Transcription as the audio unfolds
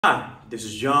Hi, this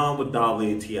is John with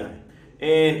WTI.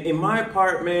 And in my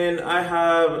apartment, I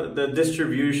have the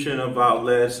distribution of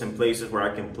outlets and places where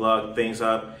I can plug things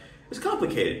up. It's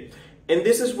complicated. And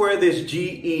this is where this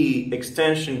GE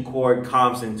extension cord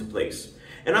comes into place.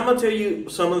 And I'm gonna tell you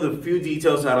some of the few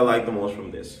details that I like the most from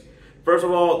this. First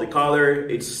of all, the color,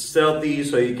 it's stealthy,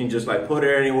 so you can just put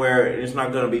it anywhere. It's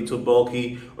not gonna be too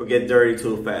bulky or get dirty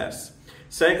too fast.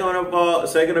 Second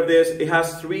of this, it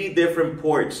has 3 different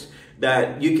ports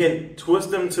that you can twist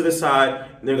them to the side.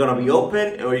 They're gonna be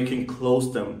open, or you can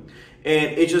close them.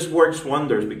 And it just works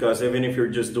wonders, because even if you're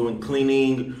just doing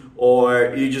cleaning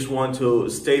or you just want to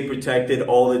stay protected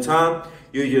all the time,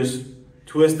 you just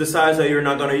twist the sides that you're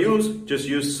not gonna use, just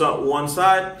use one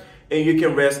side, and you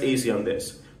can rest easy on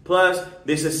this. Plus,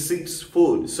 this is 6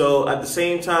 foot, so at the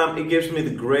same time, it gives me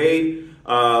the great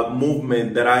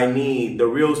movement that I need, the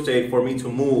real estate for me to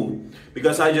move,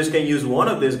 because I just can use one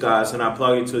of these guys and I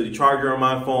plug it to the charger on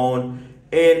my phone,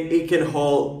 and it can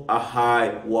hold a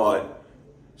high watt.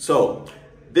 So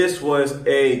this was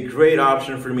a great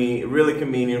option for me, really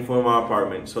convenient for my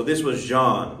apartment. So this was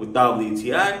John with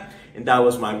WTI, and that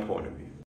was my point of view.